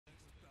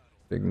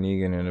Big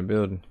Negan in the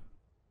building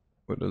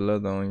with the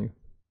leather on you.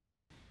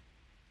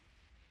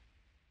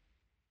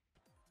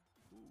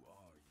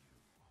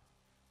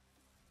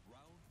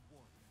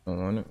 Don't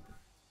want it.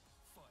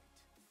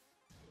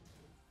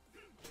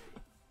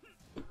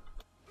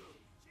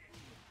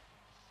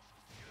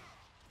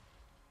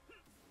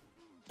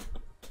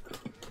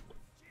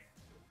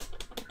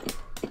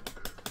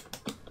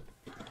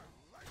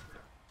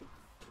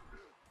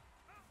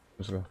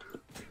 Let's go.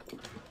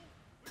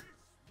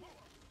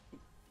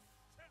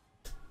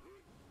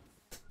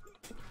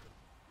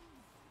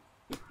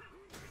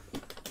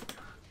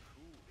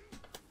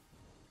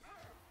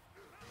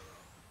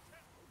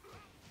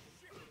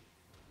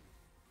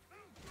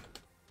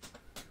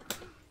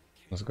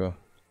 Let's go.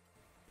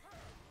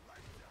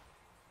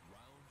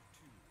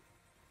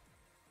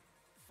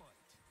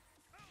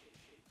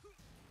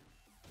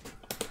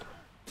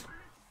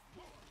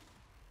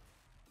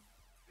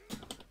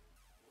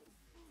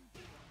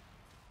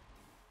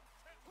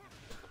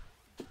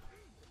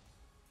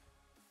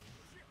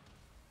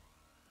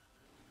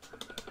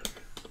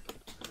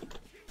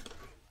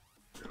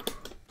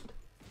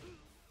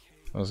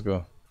 Let's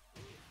go.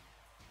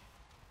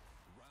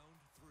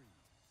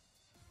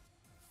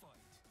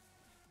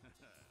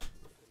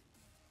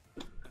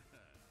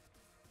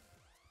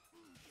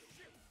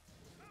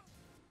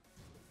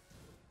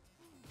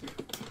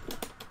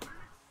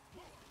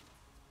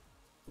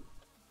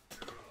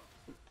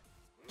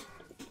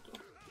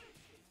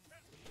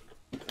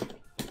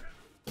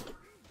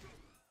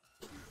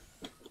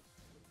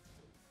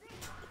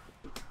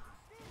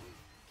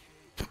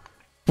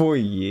 Boy,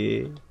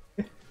 yeah.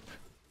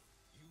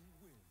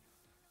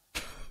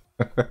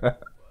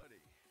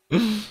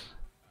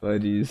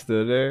 Buddy, you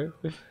still there?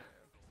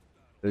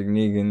 Big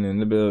Negan in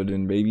the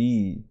building,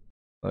 baby.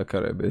 Like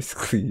how I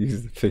basically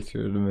used the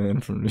picture of the man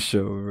from the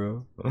show,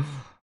 bro.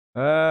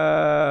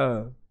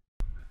 Ah.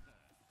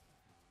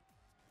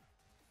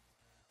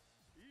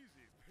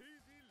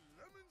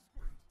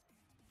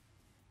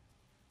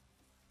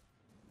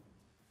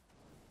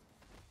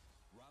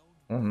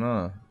 Oh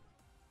no.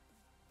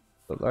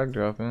 The lag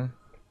dropping.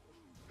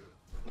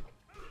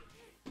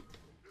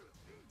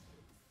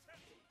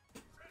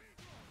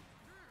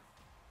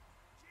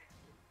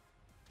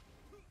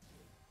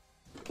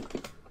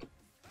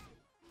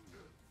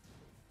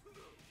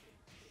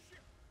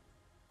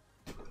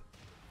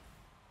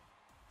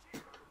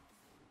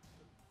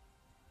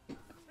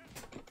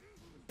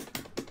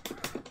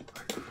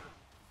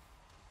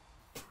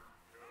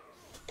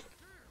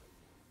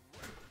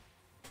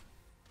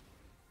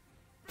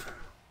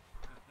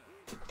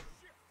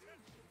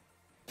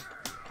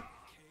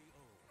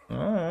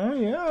 Oh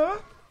yeah.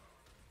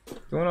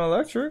 Doing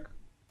electric.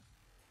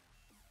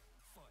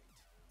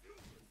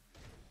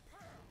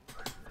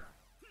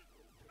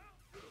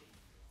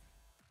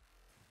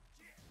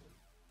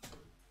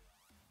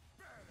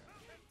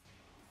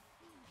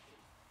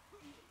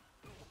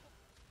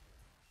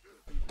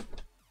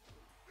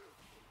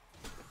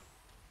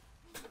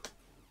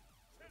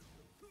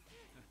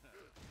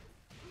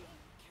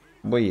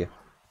 Boy, yeah.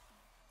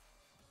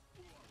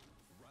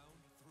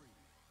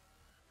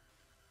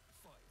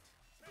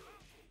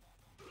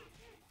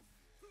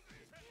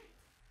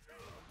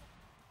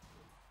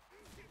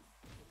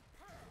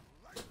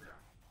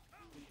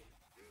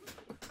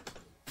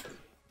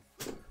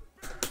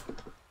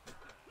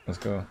 Let's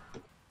go.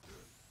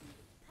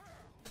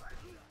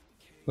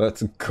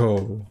 Let's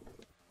go.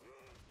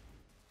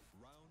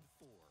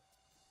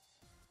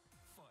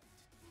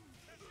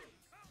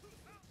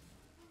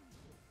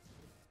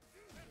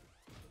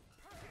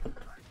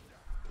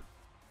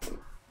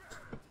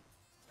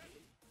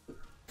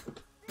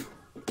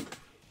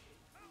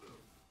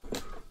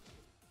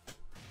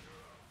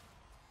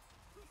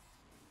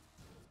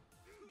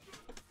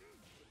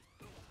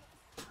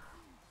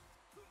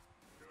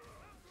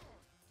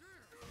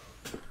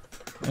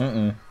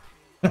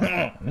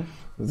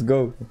 Let's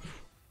go.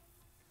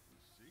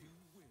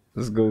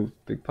 Let's go.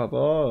 Big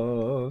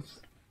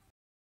pop-offs.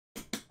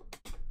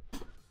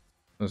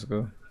 Let's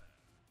go.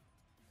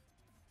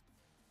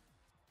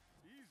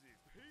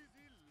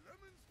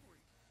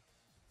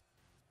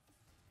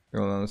 You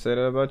don't want to say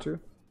that about you?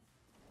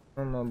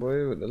 Oh my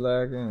boy with the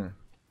lagging.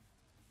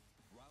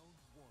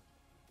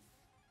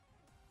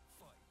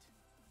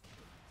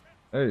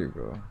 There you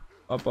go.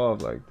 Up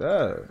off like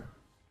that.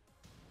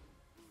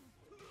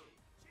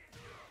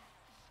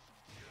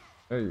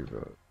 There you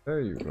go. There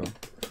you go.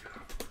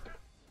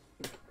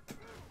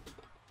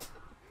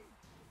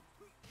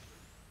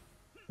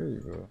 There you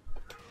go.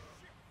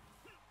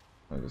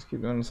 I just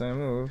keep doing the same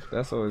move.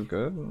 That's always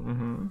good.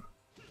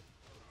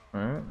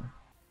 Alright.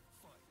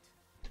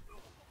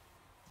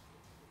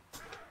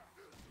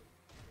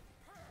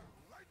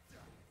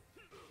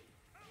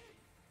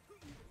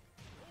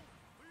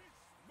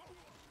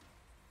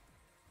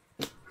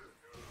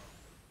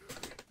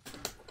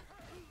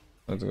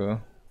 Let's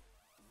go.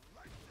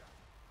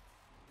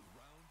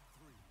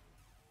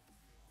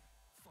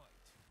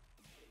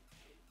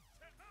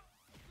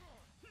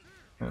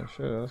 Oh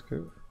shit, that's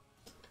cute.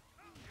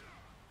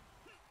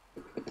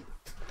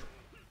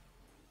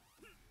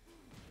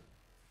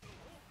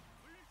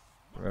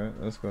 Alright,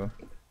 let's go.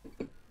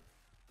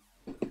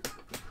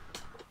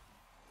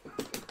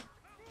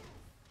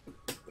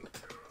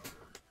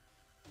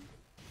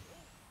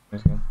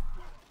 Let's go.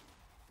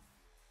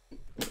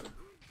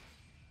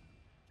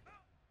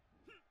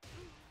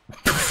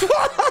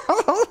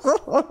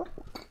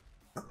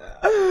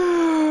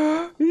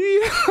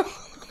 Yeah.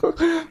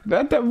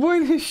 Not that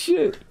boy this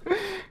shit.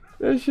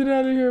 That shit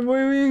out of here,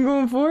 boy. We ain't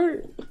going for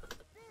it.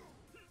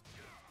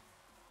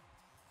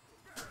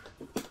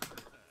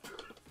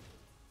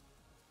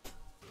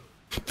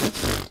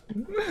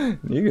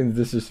 Negan's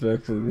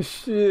disrespectful as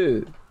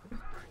shit.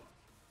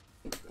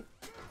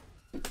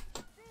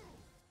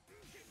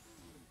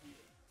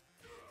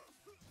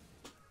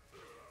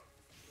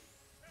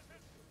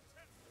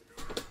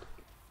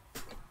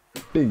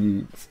 Big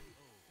eats.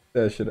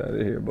 That shit out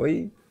of here,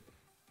 boy.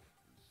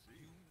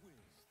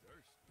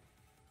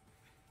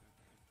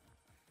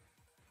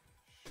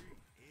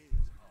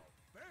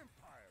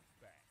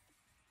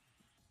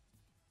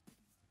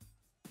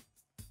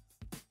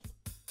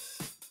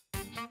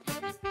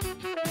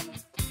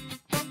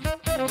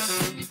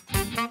 Thank you.